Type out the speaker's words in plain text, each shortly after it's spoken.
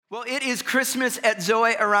Well, it is Christmas at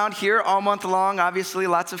Zoe around here all month long. Obviously,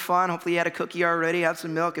 lots of fun. Hopefully you had a cookie already, have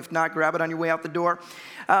some milk. If not, grab it on your way out the door.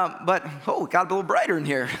 It got a little brighter in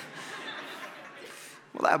here.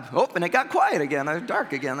 And it got quiet again.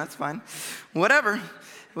 Dark again, that's fine. Whatever.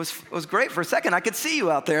 It was great for a second. I could see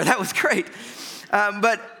you out there. That was great.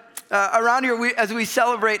 Around here, as we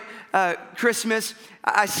celebrate Christmas,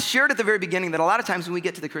 I shared at the very beginning that a lot of times when we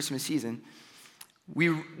get to the Christmas season,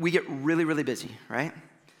 we get really, really busy, right?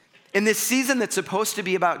 In this season that's supposed to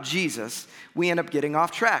be about Jesus, we end up getting off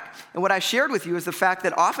track. And what I shared with you is the fact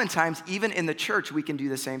that oftentimes, even in the church, we can do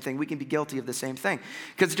the same thing. We can be guilty of the same thing.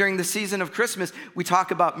 Because during the season of Christmas, we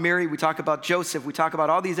talk about Mary, we talk about Joseph, we talk about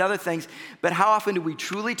all these other things, but how often do we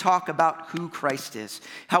truly talk about who Christ is?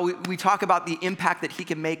 How we talk about the impact that he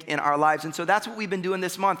can make in our lives. And so that's what we've been doing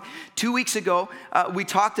this month. 2 weeks ago, we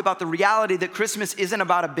talked about the reality that Christmas isn't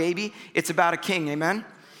about a baby, it's about a king, amen?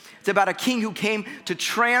 It's about a king who came to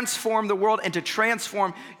transform the world and to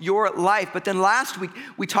transform your life. But then last week,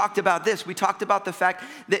 we talked about this. We talked about the fact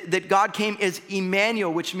that God came as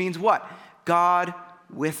Emmanuel, which means what? God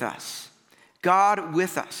with us. God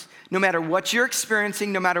with us. No matter what you're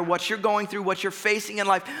experiencing, no matter what you're going through, what you're facing in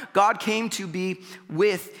life, God came to be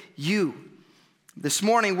with you. This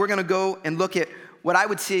morning, we're going to go and look at what I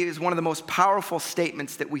would say is one of the most powerful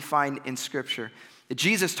statements that we find in Scripture. That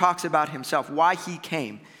Jesus talks about himself, why he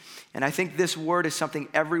came. And I think this word is something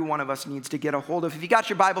every one of us needs to get a hold of. If you got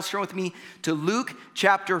your Bibles, turn with me to Luke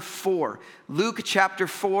chapter 4. Luke chapter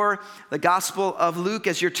 4, the Gospel of Luke.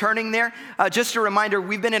 As you're turning there, just a reminder,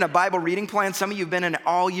 we've been in a Bible reading plan. Some of you have been in it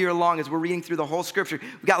all year long as we're reading through the whole Scripture.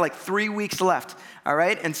 We've got like 3 weeks left, all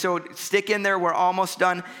right? And so stick in there. We're almost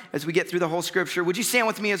done as we get through the whole Scripture. Would you stand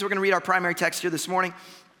with me as we're going to read our primary text here this morning?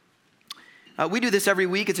 We do this every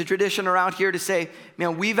week. It's a tradition around here to say,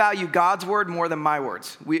 man, we value God's word more than my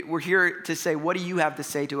words. We're here to say, what do you have to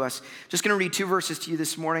say to us? Just going to read 2 verses to you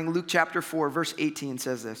this morning. Luke chapter 4, verse 18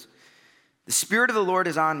 says this. The Spirit of the Lord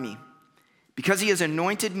is on me because he has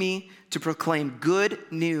anointed me to proclaim good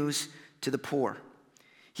news to the poor.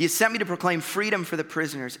 He has sent me to proclaim freedom for the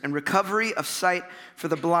prisoners and recovery of sight for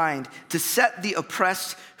the blind, to set the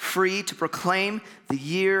oppressed free, to proclaim the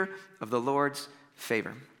year of the Lord's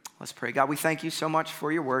favor. Let's pray. God, we thank you so much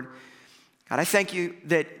for your word. God, I thank you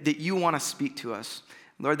that you want to speak to us.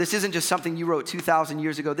 Lord, this isn't just something you wrote 2,000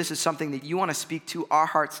 years ago. This is something that you want to speak to our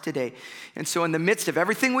hearts today. And so in the midst of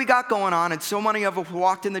everything we got going on, and so many of us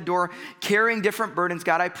walked in the door carrying different burdens,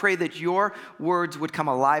 God, I pray that your words would come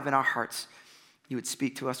alive in our hearts. You would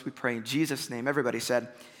speak to us, we pray in Jesus' name. Everybody said,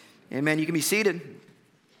 amen. You can be seated.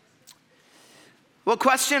 Well,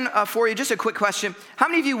 question for you, just a quick question. How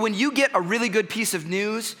many of you, when you get a really good piece of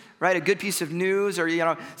news, right, a good piece of news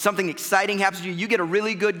or, something exciting happens to you, you get a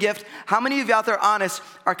really good gift. How many of you out there, honest,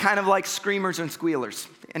 are kind of like screamers and squealers?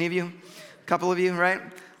 Any of you? A couple of you, right?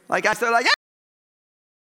 Like us, they're like,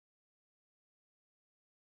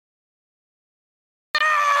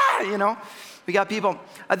 ah! We got people.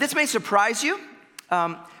 This may surprise you,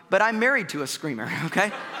 but I'm married to a screamer,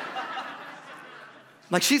 okay?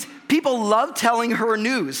 Like people love telling her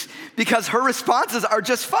news because her responses are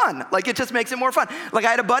just fun. Like it just makes it more fun. Like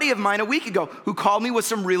I had a buddy of mine a week ago who called me with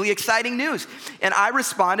some really exciting news. And I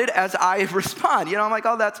responded as I respond. I'm like,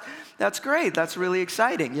 oh, that's great. That's really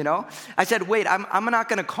exciting, I said, wait, I'm not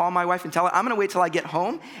going to call my wife and tell her. I'm going to wait till I get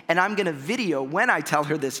home and I'm going to video when I tell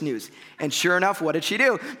her this news. And sure enough, what did she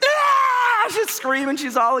do? She's screaming,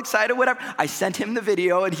 she's all excited, whatever. I sent him the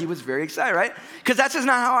video and he was very excited, right? Because that's just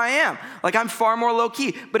not how I am. Like I'm far more low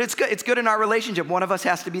key, but it's good. It's good in our relationship. One of us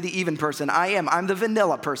has to be the even person. I'm the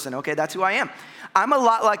vanilla person, okay? That's who I am. I'm a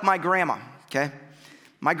lot like my grandma, okay?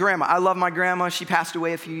 My grandma, I love my grandma. She passed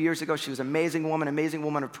away a few years ago. She was an amazing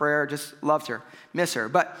woman of prayer. Just loved her, miss her.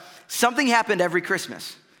 But something happened every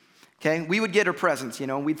Christmas. Okay, we would get her presents,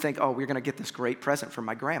 we'd think, oh, we're going to get this great present from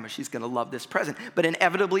my grandma. She's going to love this present. But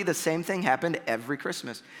inevitably, the same thing happened every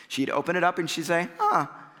Christmas. She'd open it up and she'd say,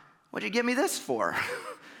 what'd you give me this for?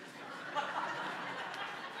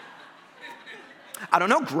 I don't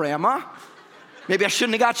know, Grandma. Maybe I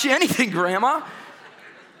shouldn't have got you anything, Grandma.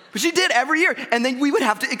 But she did every year. And then we would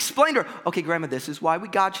have to explain to her, okay, Grandma, this is why we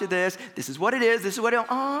got you this. This is what it is. This is what it is.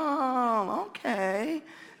 Oh, okay.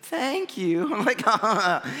 Thank you. I'm like,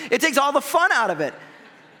 It takes all the fun out of it.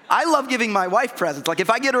 I love giving my wife presents. Like if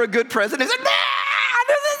I get her a good present, it's like,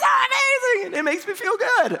 this is so amazing. It makes me feel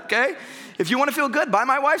good, okay? If you want to feel good, buy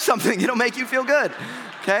my wife something. It'll make you feel good,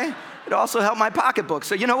 okay? It'll also help my pocketbook.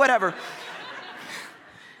 So, whatever.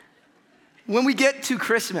 When we get to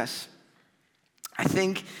Christmas, I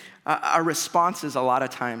think our responses a lot of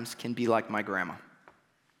times can be like my grandma.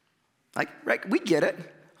 Like, right, we get it.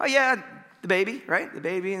 Oh, yeah. the baby, right? The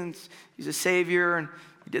baby, and he's a savior, and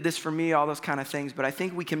he did this for me, all those kind of things. But I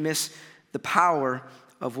think we can miss the power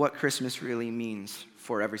of what Christmas really means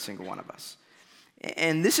for every single one of us.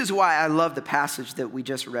 And this is why I love the passage that we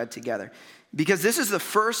just read together. Because this is the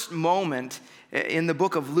first moment in the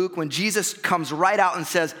book of Luke when Jesus comes right out and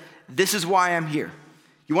says, this is why I'm here.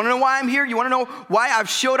 You want to know why I'm here? You want to know why I've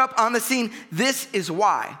showed up on the scene? This is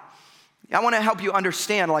why. I want to help you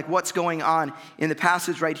understand like what's going on in the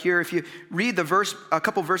passage right here. If you read the verse, a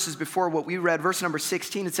couple verses before what we read, verse number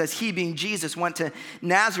 16, it says, he, being Jesus, went to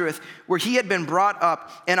Nazareth where he had been brought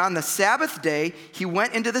up. And on the Sabbath day, he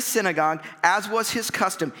went into the synagogue as was his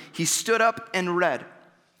custom. He stood up and read.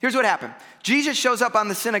 Here's what happened. Jesus shows up on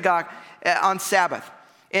the synagogue on Sabbath.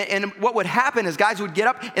 And what would happen is guys would get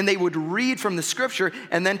up and they would read from the scripture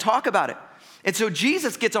and then talk about it. And so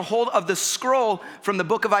Jesus gets a hold of the scroll from the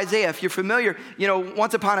book of Isaiah. If you're familiar,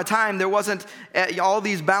 once upon a time, there wasn't all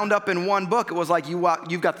these bound up in one book. It was like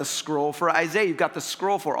you've got the scroll for Isaiah. You've got the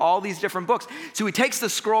scroll for all these different books. So he takes the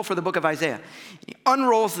scroll for the book of Isaiah. He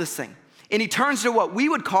unrolls this thing. And he turns to what we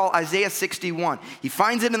would call Isaiah 61. He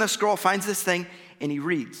finds it in the scroll, finds this thing, and he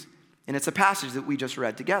reads. And it's a passage that we just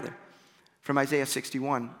read together from Isaiah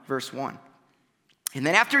 61, verse 1. And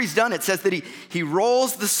then after he's done, it says that he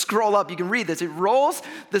rolls the scroll up. You can read this. It rolls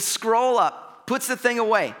the scroll up, puts the thing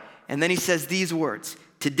away. And then he says these words,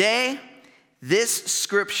 today, this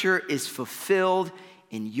scripture is fulfilled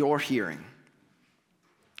in your hearing.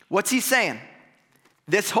 What's he saying?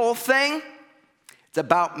 This whole thing, it's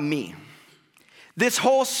about me. This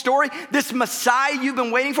whole story, this Messiah you've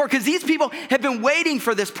been waiting for, because these people have been waiting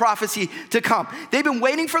for this prophecy to come. They've been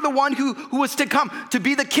waiting for the one who was to come, to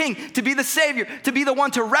be the king, to be the savior, to be the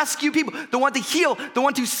one to rescue people, the one to heal, the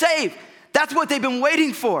one to save. That's what they've been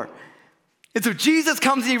waiting for. And so Jesus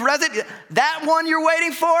comes and he read it. That one you're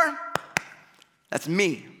waiting for, that's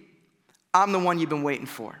me. I'm the one you've been waiting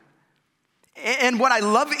for. And what I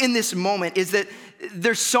love in this moment is that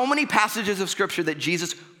there's so many passages of scripture that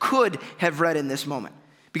Jesus could have read in this moment.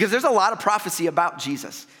 Because there's a lot of prophecy about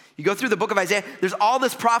Jesus. You go through the book of Isaiah, there's all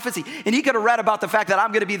this prophecy. And he could have read about the fact that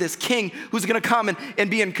I'm going to be this king who's going to come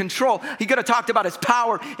and be in control. He could have talked about his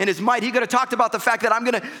power and his might. He could have talked about the fact that I'm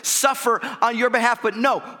going to suffer on your behalf. But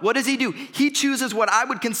no, what does he do? He chooses what I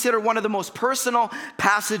would consider one of the most personal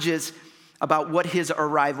passages about what his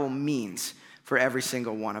arrival means for every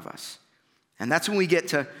single one of us. And that's when we get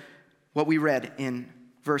to what we read in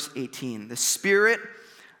verse 18. The Spirit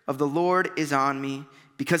of the Lord is on me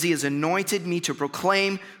because he has anointed me to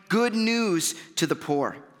proclaim good news to the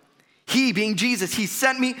poor. He, being Jesus, he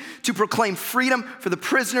sent me to proclaim freedom for the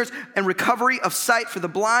prisoners and recovery of sight for the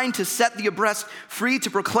blind, to set the oppressed free,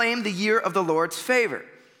 to proclaim the year of the Lord's favor.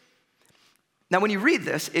 Now, when you read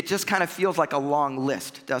this, it just kind of feels like a long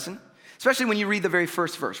list, doesn't it? Especially when you read the very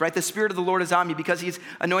first verse, right? The Spirit of the Lord is on me because he's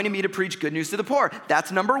anointed me to preach good news to the poor.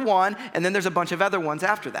 That's number one, and then there's a bunch of other ones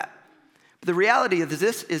after that. But the reality is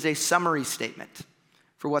this is a summary statement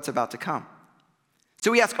for what's about to come.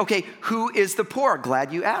 So we ask, okay, who is the poor?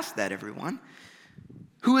 Glad you asked that, everyone.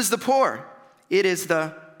 Who is the poor? It is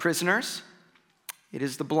the prisoners. It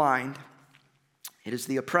is the blind. It is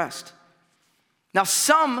the oppressed. Now,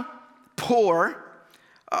 some poor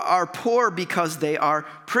are poor because they are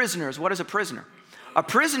prisoners. What is a prisoner? A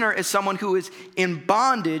prisoner is someone who is in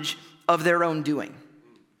bondage of their own doing.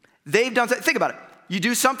 They've done something. Think about it. You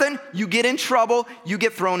do something, you get in trouble, you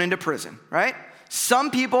get thrown into prison, right? Some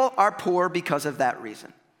people are poor because of that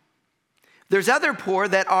reason. There's other poor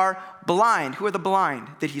that are blind. Who are the blind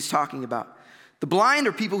that he's talking about? The blind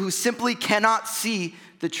are people who simply cannot see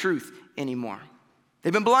the truth anymore.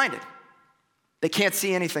 They've been blinded. They can't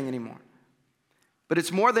see anything anymore. But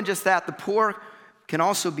it's more than just that. The poor can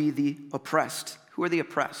also be the oppressed. Who are the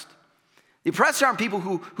oppressed? The oppressed aren't people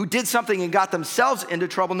who did something and got themselves into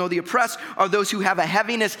trouble. No, the oppressed are those who have a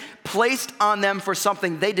heaviness placed on them for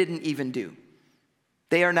something they didn't even do.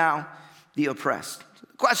 They are now the oppressed. So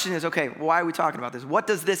the question is, okay, why are we talking about this? What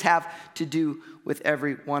does this have to do with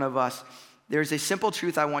every one of us? There's a simple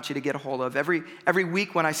truth I want you to get a hold of. Every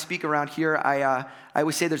week when I speak around here, I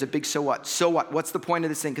always say there's a big so what. So what? What's the point of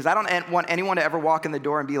this thing? Because I don't want anyone to ever walk in the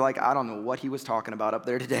door and be like, I don't know what he was talking about up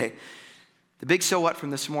there today. The big so what from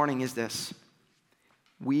this morning is this.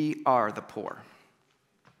 We are the poor.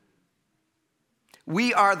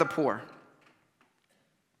 We are the poor.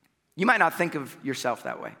 You might not think of yourself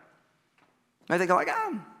that way. You might think like,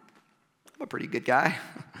 I'm a pretty good guy.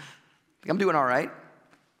 I'm doing all right.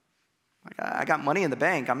 I got money in the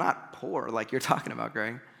bank. I'm not poor like you're talking about,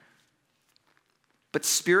 Greg. But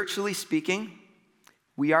spiritually speaking,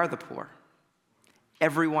 we are the poor.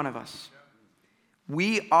 Every one of us.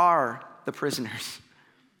 We are the prisoners.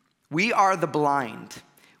 We are the blind.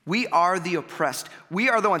 We are the oppressed. We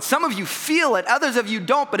are the ones. Some of you feel it, others of you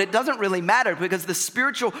don't, but it doesn't really matter because the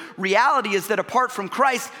spiritual reality is that apart from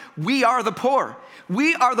Christ, we are the poor.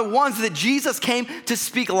 We are the ones that Jesus came to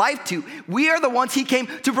speak life to. We are the ones he came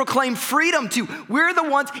to proclaim freedom to. We're the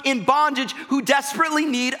ones in bondage who desperately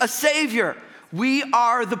need a Savior. We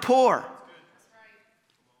are the poor.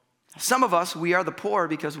 Some of us, we are the poor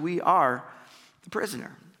because we are the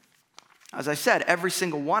prisoner. As I said, every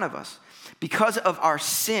single one of us. Because of our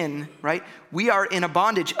sin, right, we are in a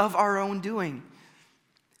bondage of our own doing.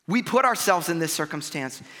 We put ourselves in this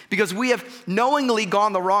circumstance because we have knowingly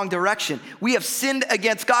gone the wrong direction. We have sinned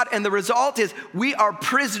against God, and the result is we are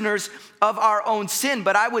prisoners of our own sin.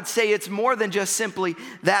 But I would say it's more than just simply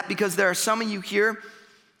that, because there are some of you here,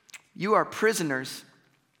 you are prisoners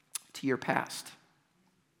to your past.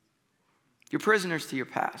 You're prisoners to your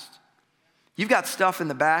past. You've got stuff in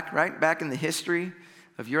the back, right, back in the history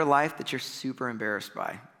of your life that you're super embarrassed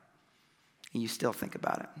by, and you still think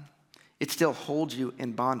about it. It still holds you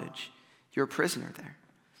in bondage. You're a prisoner there.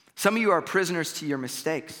 Some of you are prisoners to your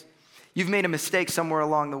mistakes. You've made a mistake somewhere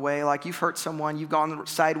along the way, like you've hurt someone, you've gone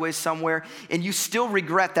sideways somewhere, and you still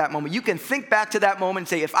regret that moment. You can think back to that moment and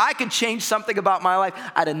say, if I could change something about my life,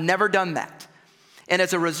 I'd have never done that. And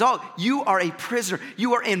as a result, you are a prisoner.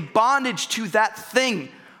 You are in bondage to that thing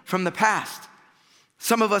from the past.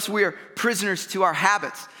 Some of us, we are prisoners to our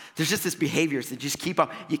habits. There's just this behaviors that just keep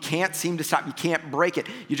up. You can't seem to stop. You can't break it.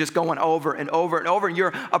 You're just going over and over and over. And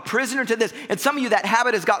you're a prisoner to this. And some of you, that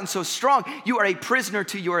habit has gotten so strong, you are a prisoner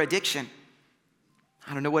to your addiction.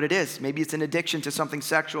 I don't know what it is. Maybe it's an addiction to something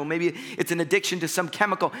sexual. Maybe it's an addiction to some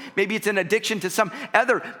chemical. Maybe it's an addiction to some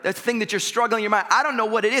other thing that you're struggling in your mind. I don't know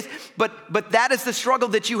what it is, but that is the struggle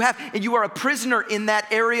that you have. And you are a prisoner in that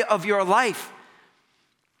area of your life.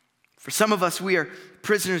 For some of us, we are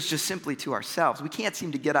prisoners just simply to ourselves. We can't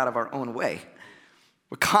seem to get out of our own way.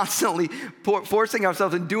 We're constantly forcing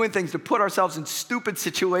ourselves and doing things to put ourselves in stupid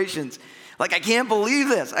situations. Like, I can't believe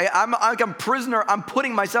this. I'm a prisoner. I'm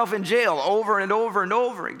putting myself in jail over and over and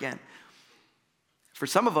over again. For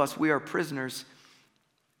some of us, we are prisoners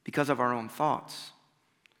because of our own thoughts.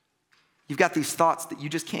 You've got these thoughts that you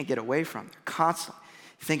just can't get away from. They're constantly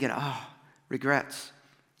thinking, regrets.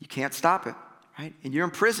 You can't stop it, right? And you're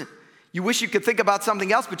in prison. You wish you could think about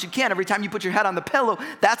something else, but you can't. Every time you put your head on the pillow,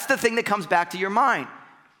 that's the thing that comes back to your mind.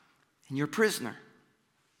 And you're a prisoner,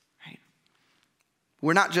 right?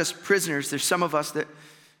 We're not just prisoners. There's some of us that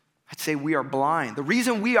I'd say we are blind. The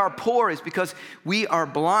reason we are poor is because we are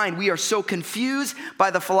blind. We are so confused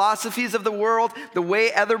by the philosophies of the world, the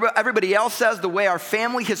way everybody else says, the way our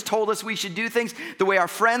family has told us we should do things, the way our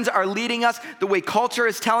friends are leading us, the way culture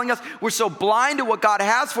is telling us. We're so blind to what God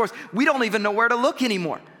has for us, we don't even know where to look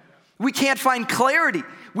anymore. We can't find clarity.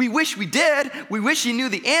 We wish we did. We wish he knew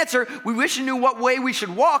the answer. We wish he knew what way we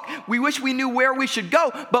should walk. We wish we knew where we should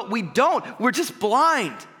go, but we don't. We're just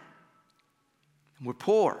blind. And we're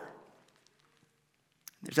poor.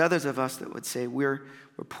 There's others of us that would say we're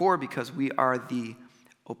poor because we are the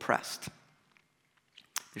oppressed.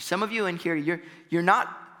 There's some of you in here, you're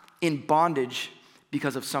not in bondage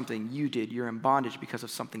because of something you did. You're in bondage because of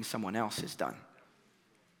something someone else has done.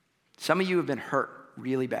 Some of you have been hurt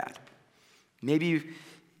really bad. Maybe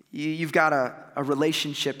you've got a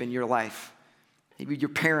relationship in your life. Maybe your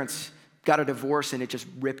parents got a divorce and it just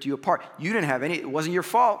ripped you apart. You didn't have it wasn't your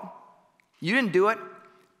fault. You didn't do it,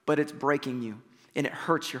 but it's breaking you and it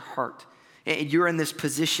hurts your heart. And you're in this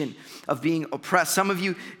position of being oppressed. Some of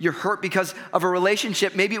you, you're hurt because of a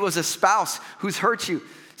relationship. Maybe it was a spouse who's hurt you.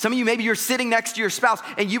 Some of you, maybe you're sitting next to your spouse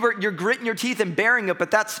and you're gritting your teeth and bearing it,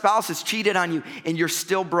 but that spouse has cheated on you and you're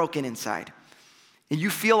still broken inside. And you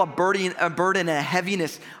feel a burden and a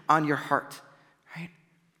heaviness on your heart, right?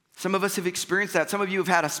 Some of us have experienced that. Some of you have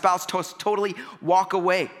had a spouse totally walk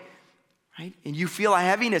away, right? And you feel a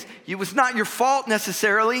heaviness. It was not your fault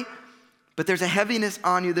necessarily, but there's a heaviness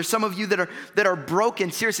on you. There's some of you that are broken.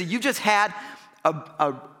 Seriously, you've just had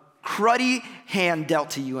a cruddy hand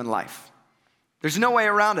dealt to you in life. There's no way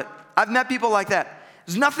around it. I've met people like that.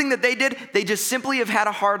 There's nothing that they did. They just simply have had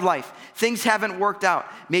a hard life. Things haven't worked out.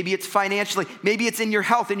 Maybe it's financially. Maybe it's in your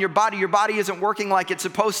health, in your body. Your body isn't working like it's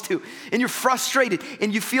supposed to. And you're frustrated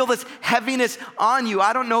and you feel this heaviness on you.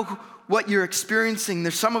 I don't know what you're experiencing.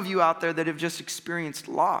 There's some of you out there that have just experienced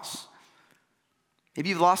loss. Maybe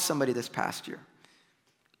you've lost somebody this past year.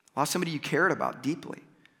 Lost somebody you cared about deeply.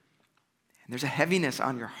 And there's a heaviness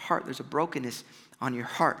on your heart. There's a brokenness on your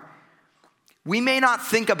heart. We may not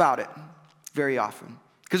think about it very often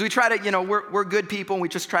Because we try to, we're good people and we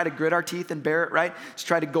just try to grit our teeth and bear it, right? Just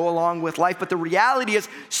try to go along with life. But the reality is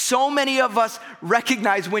so many of us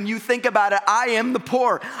recognize when you think about it, I am the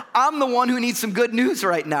poor. I'm the one who needs some good news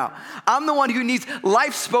right now. I'm the one who needs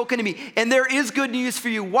life spoken to me. And there is good news for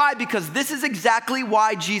you. Why? Because this is exactly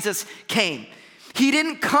why Jesus came. He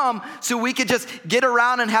didn't come so we could just get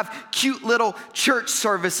around and have cute little church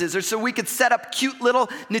services, or so we could set up cute little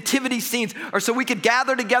nativity scenes, or so we could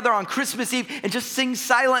gather together on Christmas Eve and just sing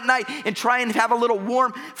Silent Night and try and have a little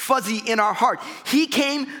warm fuzzy in our heart. He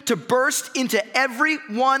came to burst into every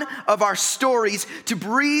one of our stories, to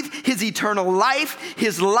breathe his eternal life,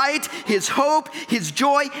 his light, his hope, his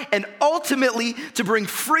joy, and ultimately to bring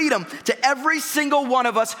freedom to every single one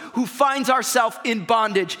of us who finds ourselves in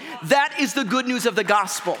bondage. That is the good news of the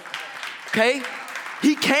gospel, okay?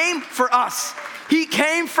 He came for us. He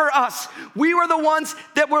came for us. We were the ones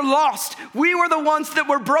that were lost. We were the ones that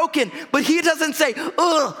were broken. But he doesn't say,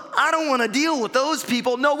 I don't want to deal with those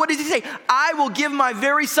people. No, what does he say? I will give my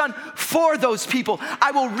very son for those people.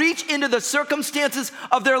 I will reach into the circumstances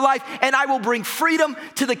of their life and I will bring freedom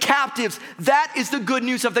to the captives. That is the good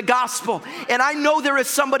news of the gospel. And I know there is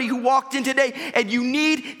somebody who walked in today and you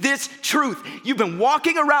need this truth. You've been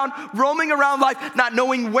walking around, roaming around life, not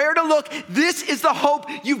knowing where to look. This is the hope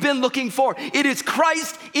you've been looking for. It is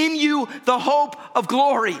Christ in you, the hope of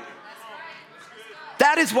glory.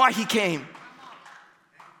 That is why he came.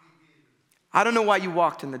 I don't know why you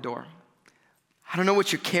walked in the door. I don't know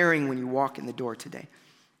what you're carrying when you walk in the door today.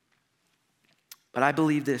 But I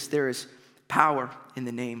believe this, there is power in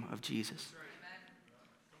the name of Jesus.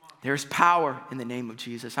 There's power in the name of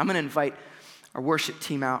Jesus. I'm going to invite our worship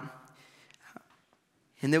team out.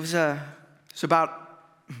 And there was about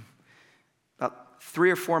 3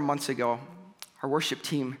 or 4 months ago, our worship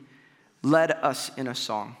team led us in a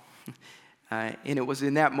song. And it was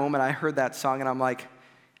in that moment I heard that song and I'm like,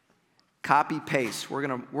 copy paste. We're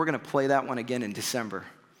gonna play that one again in December.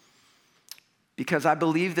 Because I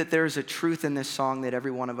believe that there's a truth in this song that every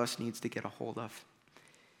one of us needs to get a hold of.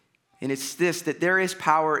 And it's this, that there is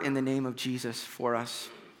power in the name of Jesus for us.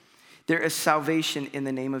 There is salvation in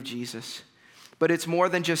the name of Jesus. But it's more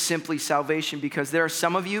than just simply salvation, because there are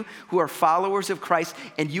some of you who are followers of Christ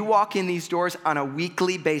and you walk in these doors on a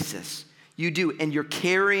weekly basis. You do, and you're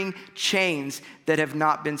carrying chains that have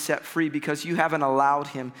not been set free because you haven't allowed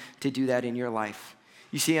him to do that in your life.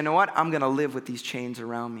 You see, you know what? I'm going to live with these chains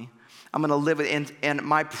around me. I'm going to live with, and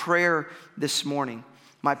my prayer this morning,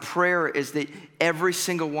 my prayer is that every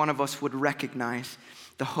single one of us would recognize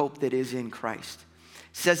the hope that is in Christ.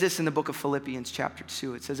 It says this in the book of Philippians chapter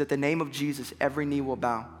 2. It says, at the name of Jesus, every knee will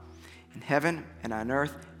bow in heaven and on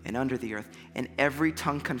earth and under the earth, and every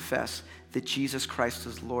tongue confess that Jesus Christ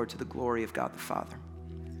is Lord, to the glory of God the Father.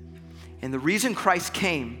 And the reason Christ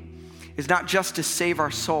came is not just to save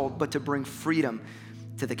our soul, but to bring freedom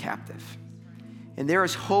to the captive. And there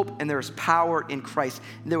is hope and there is power in Christ.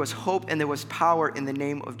 And there was hope and there was power in the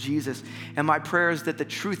name of Jesus. And my prayer is that the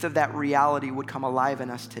truth of that reality would come alive in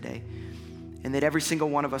us today, and that every single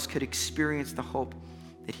one of us could experience the hope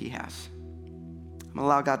that he has. I'm going to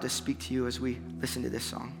allow God to speak to you as we listen to this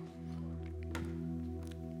song.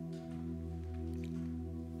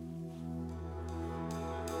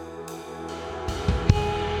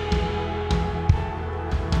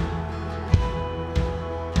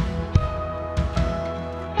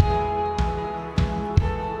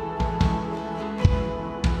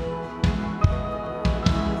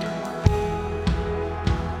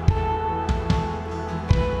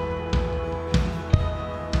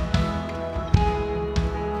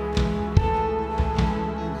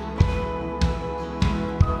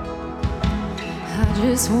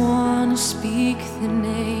 I just want to speak the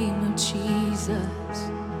name of Jesus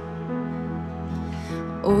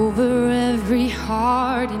over every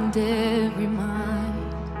heart and every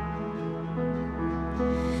mind.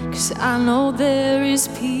 'Cause I know there is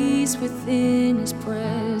peace within his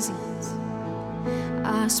presence.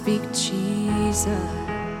 I speak Jesus.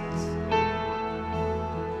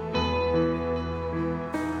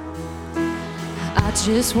 I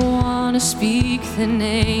just want to speak the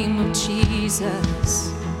name of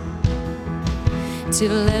Jesus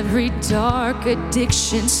till every dark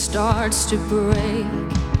addiction starts to break,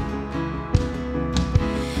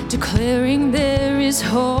 declaring there is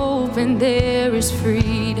hope and there is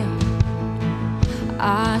freedom.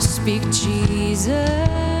 I speak Jesus,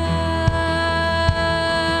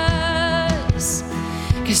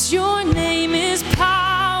 'cause your name is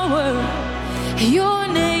power, your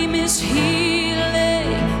name is healing,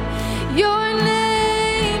 your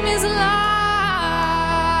name is life.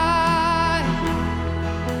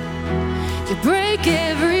 You break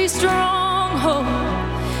every stronghold,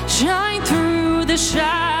 shine through the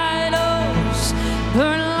shadows,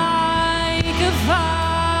 burn like a fire.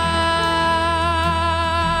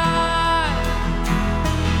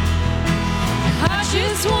 I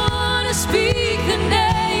just want to speak the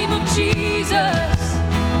name of Jesus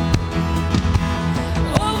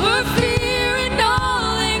over fear and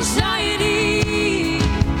all anxiety,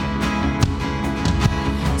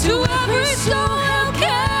 to every soul held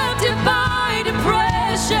captive by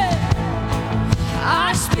depression.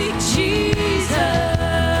 I speak Jesus.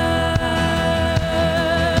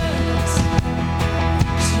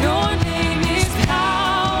 Your name is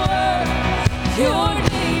power. Your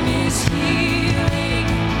name is healing.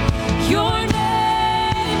 Your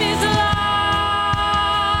name is life.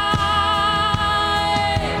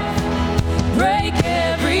 Break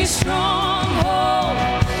every stronghold.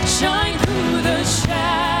 Shine through the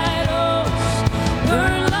shadows.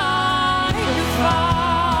 Burn like a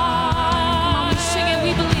fire. We sing it,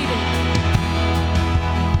 we believe it.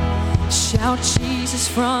 Shout Jesus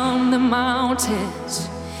from the mountains,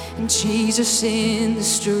 and Jesus in the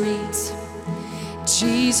streets,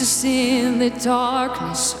 Jesus in the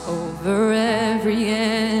darkness over every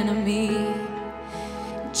enemy,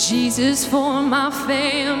 Jesus for my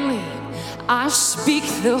family. I speak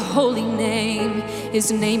the holy name.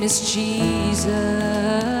 His name is Jesus.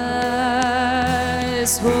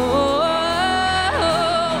 Oh,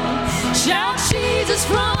 shout Jesus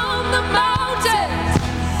from the mountains,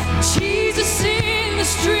 Jesus in the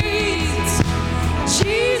streets,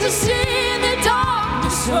 Jesus in the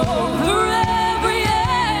darkness over every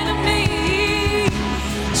enemy,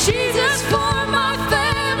 Jesus for my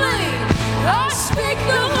family. I speak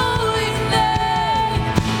the holy name,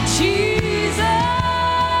 Jesus.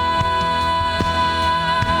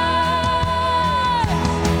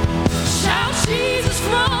 Shout Jesus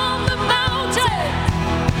from the mountain,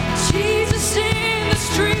 Jesus in the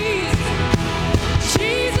street,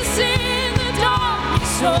 Jesus in the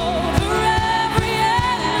darkness over every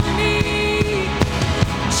enemy,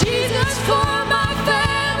 Jesus for my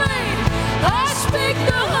family. I speak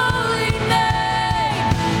the holy name,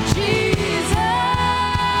 Jesus.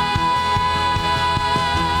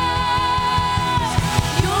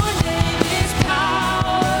 Your name is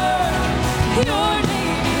power. Your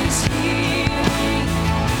name is healing.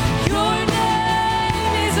 Your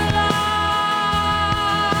name is life.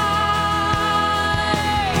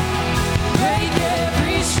 Break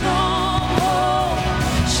every stronghold.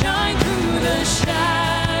 Shine through the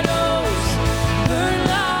shadows. Burn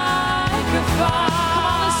like a fire. Come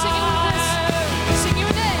on, let's sing it with us. Sing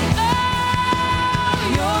your name.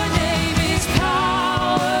 Your name is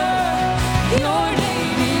power. Your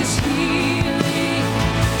name is healing.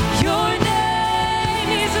 Your name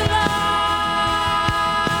is life.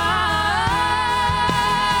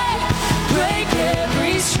 Break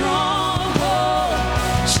every stronghold.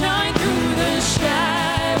 Shine through the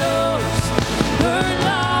shadows. Burn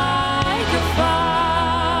like a fire.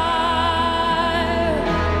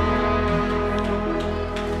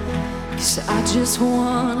 'Cause I just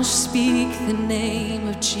want to speak the name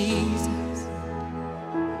of Jesus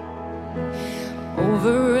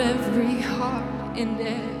over every heart and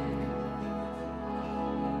every.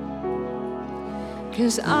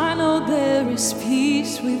 'Cause I know there is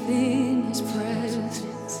peace within His presence.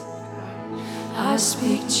 I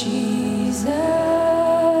speak Jesus.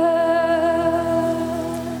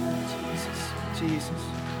 Jesus.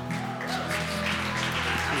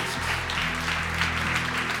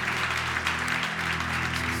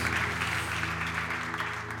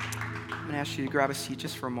 I'm going to ask you to grab a seat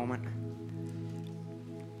just for a moment.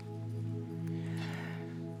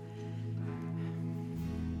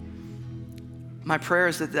 My prayer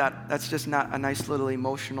is that's just not a nice little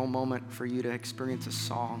emotional moment for you to experience a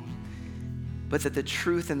song, but that the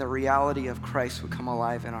truth and the reality of Christ would come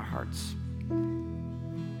alive in our hearts.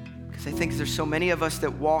 Because I think there's so many of us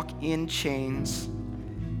that walk in chains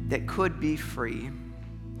that could be free,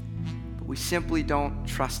 but we simply don't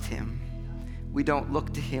trust Him. We don't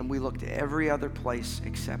look to Him. We look to every other place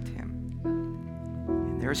except Him.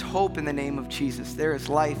 And there is hope in the name of Jesus. There is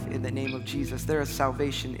life in the name of Jesus. There is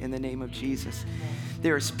salvation in the name of Jesus.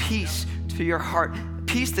 There is peace for your heart,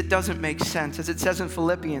 peace that doesn't make sense. As it says in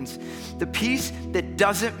Philippians, the peace that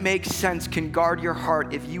doesn't make sense can guard your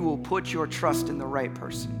heart if you will put your trust in the right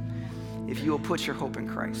person, if you will put your hope in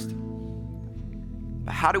Christ.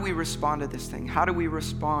 But how do we respond to this thing? How do we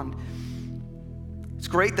respond? It's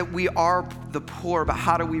great that we are the poor, but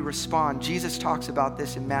how do we respond? Jesus talks about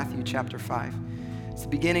this in Matthew chapter 5. It's the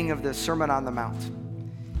beginning of the Sermon on the Mount.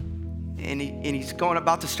 And he's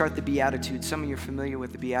about to start the Beatitudes. Some of you are familiar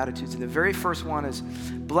with the Beatitudes. And the very first one is,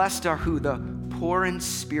 blessed are who? The poor in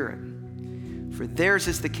spirit, for theirs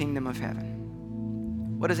is the kingdom of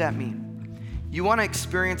heaven. What does that mean? You want to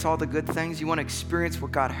experience all the good things? You want to experience what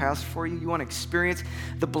God has for you? You want to experience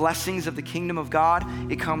the blessings of the kingdom of God?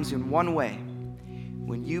 It comes in one way.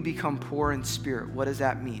 When you become poor in spirit, what does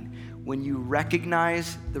that mean? When you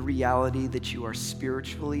recognize the reality that you are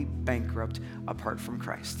spiritually bankrupt apart from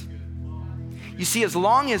Christ. You see, as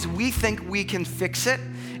long as we think we can fix it,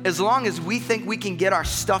 as long as we think we can get our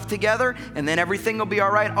stuff together and then everything will be all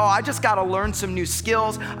right. Oh, I just got to learn some new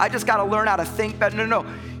skills. I just got to learn how to think better. No.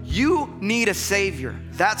 You need a Savior.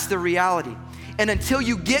 That's the reality. And until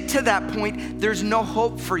you get to that point, there's no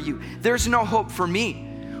hope for you. There's no hope for me.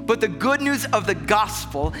 But the good news of the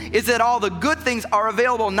gospel is that all the good things are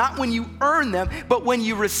available not when you earn them, but when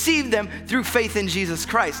you receive them through faith in Jesus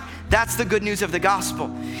Christ. That's the good news of the gospel.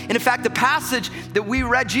 And in fact, the passage that we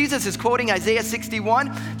read, Jesus is quoting Isaiah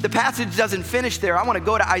 61. The passage doesn't finish there. I want to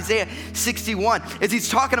go to Isaiah 61. As he's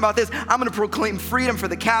talking about this, I'm going to proclaim freedom for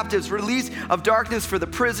the captives, release of darkness for the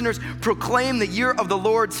prisoners, proclaim the year of the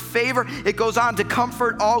Lord's favor. It goes on to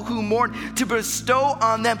comfort all who mourn, to bestow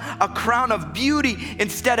on them a crown of beauty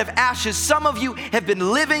instead of ashes. Some of you have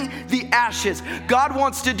been living the ashes. God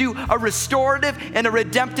wants to do a restorative and a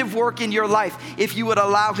redemptive work in your life if you would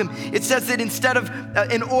allow him. It says that instead of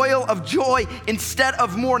an oil of joy, instead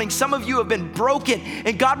of mourning, some of you have been broken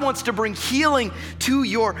and God wants to bring healing to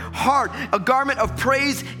your heart. A garment of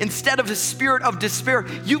praise instead of the spirit of despair.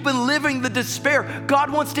 You've been living the despair.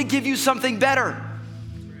 God wants to give you something better.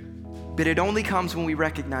 But it only comes when we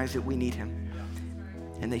recognize that we need him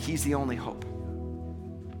and that he's the only hope.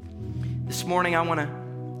 This morning, I want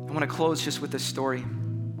to close just with this story,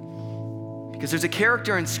 because there's a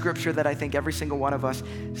character in Scripture that I think every single one of us,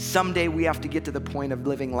 someday we have to get to the point of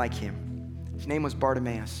living like him. His name was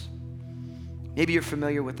Bartimaeus. Maybe you're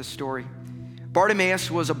familiar with the story. Bartimaeus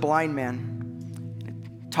was a blind man.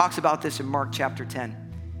 It talks about this in Mark chapter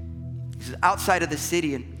 10. He's outside of the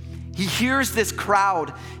city, and he hears this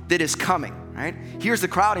crowd that is coming, right? He hears the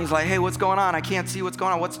crowd, and he's like, hey, what's going on? I can't see what's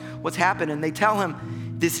going on. What's happening? And they tell him,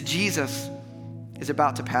 this Jesus is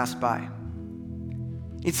about to pass by.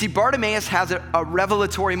 You see, Bartimaeus has a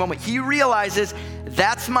revelatory moment. He realizes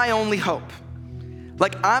that's my only hope.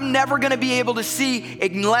 Like, I'm never going to be able to see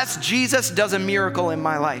unless Jesus does a miracle in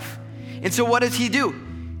my life. And so what does he do?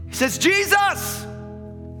 He says, Jesus,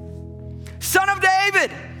 Son of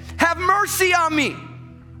David, have mercy on me.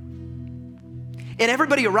 And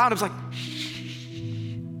everybody around him is like,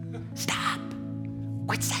 shh, stop,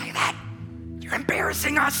 quit saying that. You're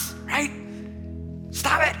embarrassing us, right?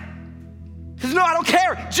 Stop it. He says, no, I don't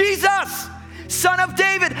care. Jesus, Son of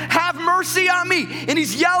David, have mercy on me. And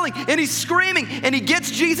he's yelling and he's screaming and he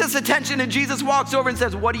gets Jesus' attention, and Jesus walks over and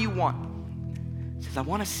says, what do you want? He says, I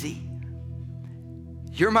want to see.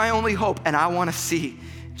 You're my only hope and I want to see.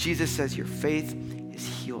 Jesus says, your faith has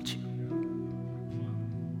healed you.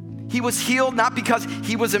 He was healed not because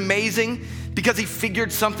he was amazing, because he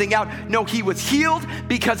figured something out. No, he was healed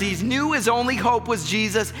because he knew his only hope was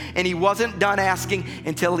Jesus, and he wasn't done asking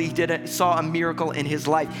until he saw a miracle in his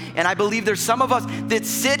life. And I believe there's some of us that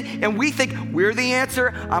sit and we think we're the answer.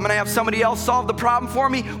 I'm gonna have somebody else solve the problem for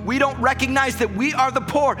me. We don't recognize that we are the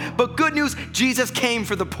poor. But good news, Jesus came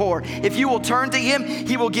for the poor. If you will turn to him,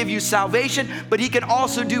 he will give you salvation, but he can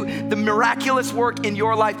also do the miraculous work in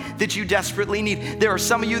your life that you desperately need. There are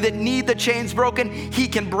some of you that need the chains broken. He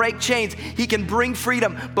can break chains. He can bring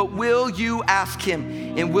freedom, but will you ask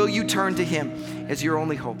him and will you turn to him as your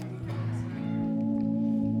only hope? I'm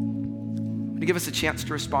going to give us a chance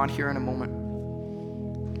to respond here in a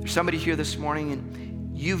moment. There's somebody here this morning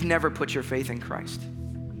and you've never put your faith in Christ.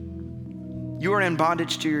 You are in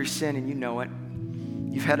bondage to your sin and you know it.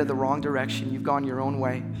 You've headed the wrong direction. You've gone your own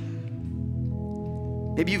way.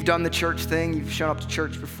 Maybe you've done the church thing. You've shown up to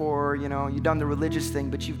church before, you've done the religious thing,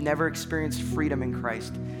 but you've never experienced freedom in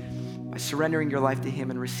Christ by surrendering your life to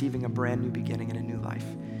him and receiving a brand new beginning and a new life.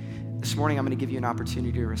 This morning, I'm going to give you an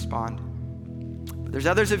opportunity to respond. But there's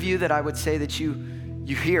others of you that I would say that you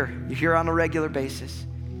hear on a regular basis,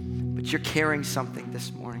 but you're carrying something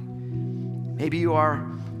this morning. Maybe you are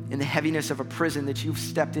in the heaviness of a prison that you've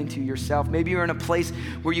stepped into yourself. Maybe you're in a place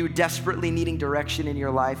where you're desperately needing direction in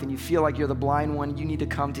your life and you feel like you're the blind one. You need to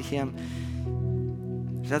come to him.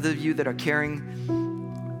 There's others of you that are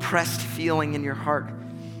carrying pressed feeling in your heart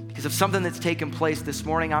because of something that's taken place this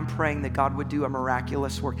morning. I'm praying that God would do a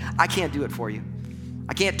miraculous work. I can't do it for you.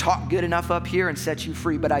 I can't talk good enough up here and set you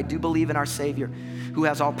free, but I do believe in our Savior who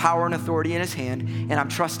has all power and authority in his hand, and I'm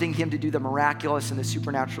trusting him to do the miraculous and the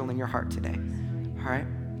supernatural in your heart today. All right?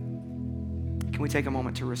 Can we take a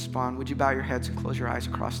moment to respond? Would you bow your heads and close your eyes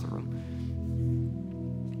across the room?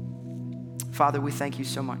 Father, we thank you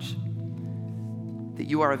so much that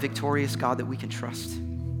you are a victorious God that we can trust.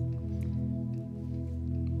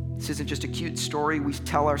 This isn't just a cute story we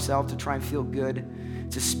tell ourselves to try and feel good.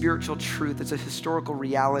 It's a spiritual truth. It's a historical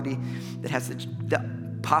reality that has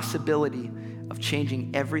the possibility of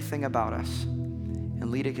changing everything about us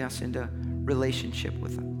and leading us into relationship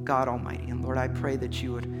with God Almighty. And Lord, I pray that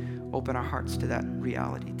you would open our hearts to that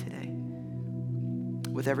reality today.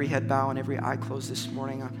 With every head bow and every eye closed this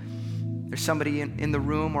morning, there's somebody in the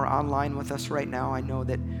room or online with us right now, I know,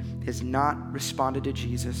 that has not responded to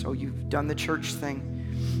Jesus. Oh, you've done the church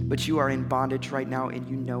thing, but you are in bondage right now and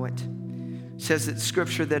you know it. It says that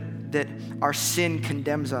scripture that our sin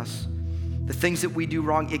condemns us. The things that we do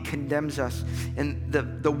wrong, it condemns us. And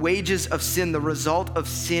the wages of sin, the result of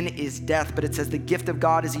sin is death. But it says the gift of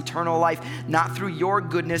God is eternal life, not through your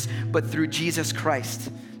goodness, but through Jesus Christ.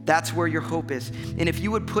 That's where your hope is. And if you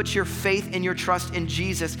would put your faith and your trust in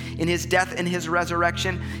Jesus, in his death and his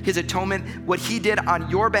resurrection, his atonement, what he did on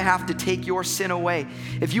your behalf to take your sin away.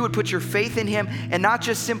 If you would put your faith in him and not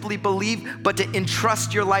just simply believe, but to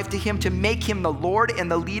entrust your life to him, to make him the Lord and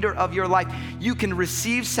the leader of your life, you can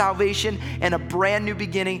receive salvation and a brand new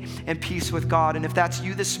beginning and peace with God. And if that's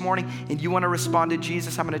you this morning and you want to respond to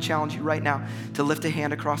Jesus, I'm going to challenge you right now to lift a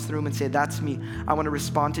hand across the room and say, that's me. I want to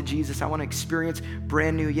respond to Jesus. I want to experience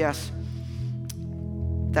brand new. Yes,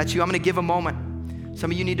 that's you. I'm going to give a moment.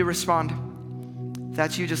 Some of you need to respond. If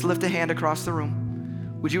that's you, just lift a hand across the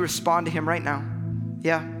room. Would you respond to him right now?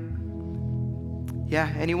 Yeah.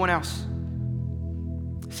 Yeah. Anyone else?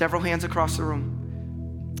 Several hands across the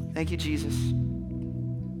room. Thank you, Jesus.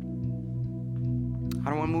 I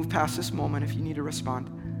don't want to move past this moment if you need to respond.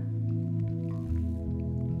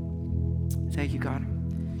 Thank you, God.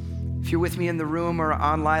 If you're with me in the room or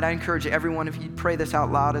online, I encourage everyone, if you'd pray this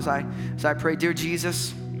out loud as I pray. Dear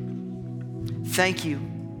Jesus, thank you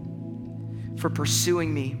for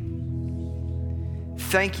pursuing me.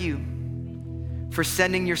 Thank you for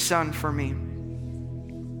sending your son for me.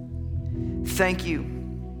 Thank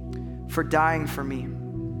you for dying for me.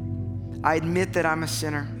 I admit that I'm a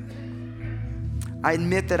sinner. I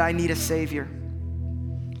admit that I need a Savior.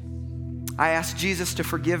 I ask Jesus to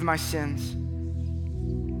forgive my sins.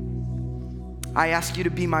 I ask you to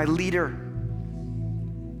be my leader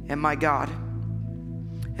and my God.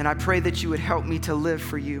 And I pray that you would help me to live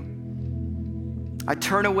for you. I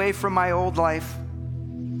turn away from my old life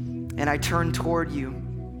and I turn toward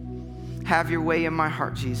you. Have your way in my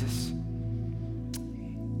heart, Jesus.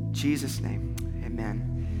 In Jesus' name,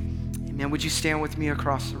 amen. Amen. Would you stand with me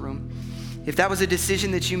across the room? If that was a decision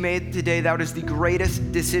that you made today, that was the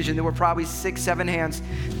greatest decision. There were probably 6, 7 hands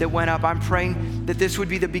that went up. I'm praying that this would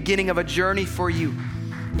be the beginning of a journey for you.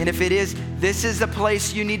 And if it is, this is the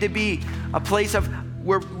place you need to be, a place of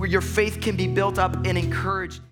where your faith can be built up and encouraged.